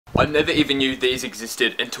I never even knew these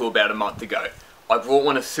existed until about a month ago. I bought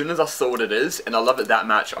one as soon as I saw what it is, and I love it that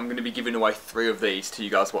much. I'm going to be giving away 3 of these to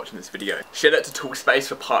you guys watching this video. Shout out to Talkspace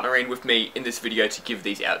for partnering with me in this video to give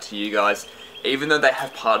these out to you guys. Even though they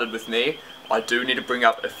have partnered with me, I do need to bring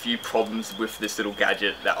up a few problems with this little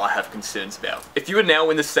gadget that I have concerns about. If you are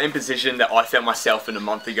now in the same position that I found myself in a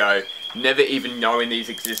month ago, never even knowing these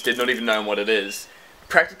existed, not even knowing what it is,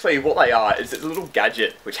 practically what they are is a little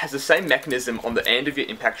gadget which has the same mechanism on the end of your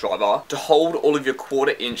impact driver to hold all of your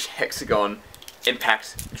 1/4 inch hexagon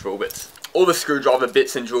impact drill bits. All the screwdriver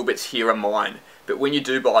bits and drill bits here are mine, but when you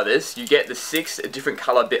do buy this, you get the 6 different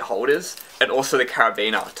colour bit holders and also the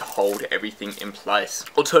carabiner to hold everything in place.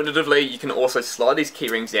 Alternatively, you can also slide these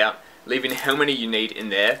keyrings out, leaving how many you need in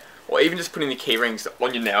there, or even just putting the keyrings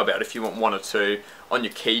on your nail belt if you want 1 or 2, on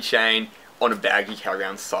your keychain, on a bag you carry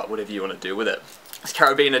around the site, whatever you want to do with it. This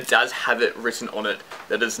carabiner does have it written on it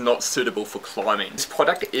that is not suitable for climbing. This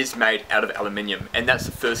product is made out of aluminium, and that's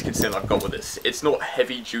the first concern I've got with this. It's not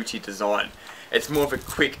heavy duty design. It's more of a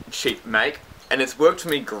quick, cheap make, and it's worked for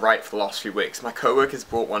me great for the last few weeks. My co-workers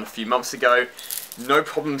bought one a few months ago. No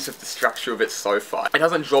problems with the structure of it so far. It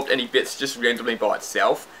hasn't dropped any bits just randomly by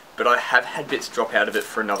itself, but I have had bits drop out of it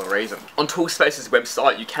for another reason. On Talkspace's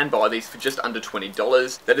website, you can buy these for just under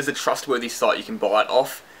 $20. That is a trustworthy site you can buy it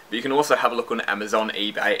off. But you can also have a look on Amazon,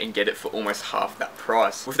 eBay, and get it for almost half that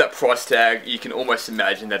price. With that price tag, you can almost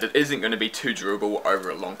imagine that it isn't going to be too durable over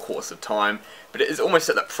a long course of time, but it is almost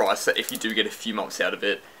at that price that if you do get a few months out of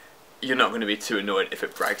it, you're not going to be too annoyed if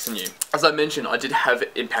it breaks on you. As I mentioned, I did have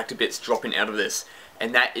impactor bits dropping out of this,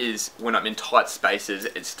 and that is when I'm in tight spaces,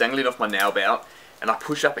 it's dangling off my nail belt, and I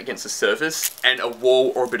push up against the surface, and a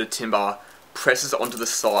wall or a bit of timber presses onto the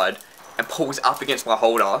side and pulls up against my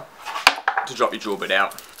holder to drop your drill bit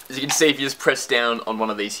out. As you can see, if you just press down on one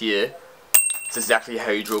of these here, it's exactly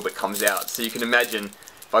how your drill bit comes out. So you can imagine,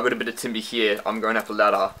 if I got a bit of timber here, I'm going up a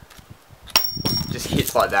ladder, just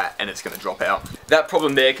hits like that and it's going to drop out. That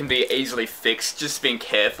problem there can be easily fixed, just being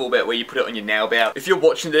careful about where you put it on your nail belt. If you're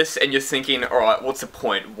watching this and you're thinking, alright, what's the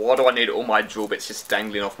point? Why do I need all my drill bits just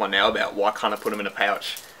dangling off my nail belt? Why can't I put them in a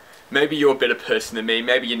pouch? Maybe you're a better person than me,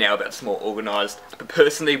 maybe your nail belt's more organised. But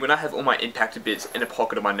personally, when I have all my impactor bits in a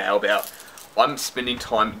pocket of my nail belt, I'm spending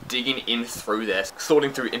time digging in through there,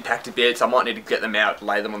 sorting through impactor bits. I might need to get them out,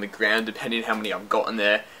 lay them on the ground, depending on how many I've got in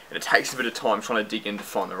there. And it takes a bit of time trying to dig in to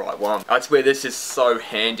find the right one. That's where this is so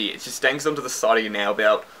handy. It just hangs onto the side of your nail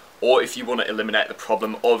belt, or if you want to eliminate the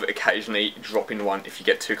problem of occasionally dropping one if you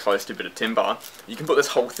get too close to a bit of timber, you can put this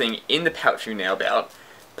whole thing in the pouch of your nail belt,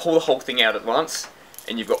 pull the whole thing out at once,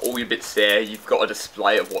 and you've got all your bits there. You've got a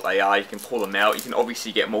display of what they are. You can pull them out. You can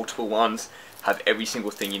obviously get multiple ones, have every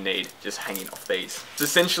single thing you need just hanging off these. So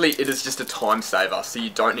essentially it is just a time saver, so you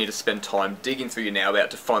don't need to spend time digging through your nail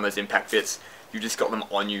belt to find those impact bits. You've just got them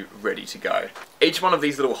on you ready to go. Each one of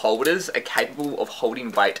these little holders are capable of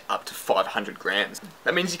holding weight up to 500 grams.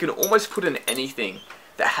 That means you can almost put in anything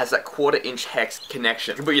that has that 1/4 inch hex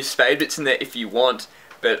connection. You can put your spade bits in there if you want,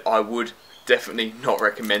 but I would definitely not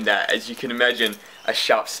recommend that. As you can imagine, a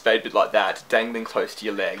sharp spade bit like that dangling close to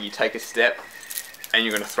your leg, you take a step and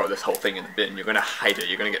you're going to throw this whole thing in the bin. You're going to hate it.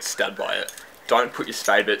 You're going to get stabbed by it. Don't put your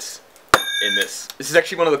spade bits in this. This is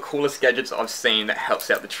actually one of the coolest gadgets I've seen that helps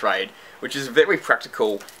out the trade, which is very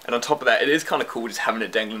practical, and on top of that, it is kind of cool just having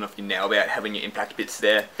it dangling off your nail belt, having your impact bits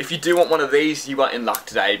there. If you do want one of these, you are in luck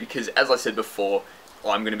today, because as I said before,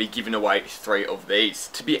 I'm going to be giving away 3 of these.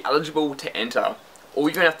 To be eligible to enter, all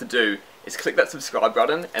you're going to have to do is click that subscribe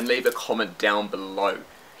button and leave a comment down below.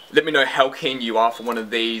 Let me know how keen you are for one of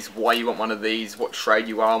these, why you want one of these, what trade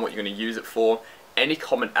you are and what you're going to use it for. Any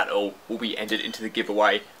comment at all will be entered into the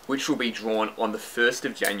giveaway, which will be drawn on the 1st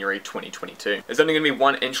of January 2022. There's only going to be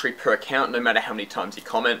 1 entry per account, no matter how many times you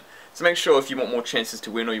comment. So make sure if you want more chances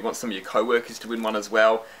to win, or you want some of your co-workers to win one as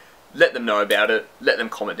well, let them know about it, let them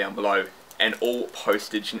comment down below, and all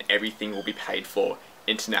postage and everything will be paid for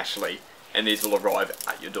internationally, and these will arrive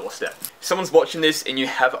at your doorstep. If someone's watching this and you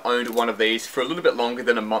have owned one of these for a little bit longer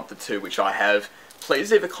than a month or 2, which I have,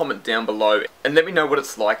 please leave a comment down below and let me know what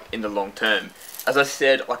it's like in the long term. As I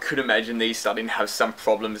said, I could imagine these starting to have some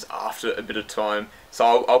problems after a bit of time,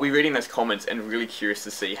 so I'll be reading those comments and really curious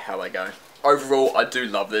to see how they go. Overall, I do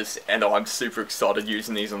love this, and I'm super excited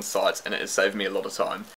using these on sites, and it has saved me a lot of time.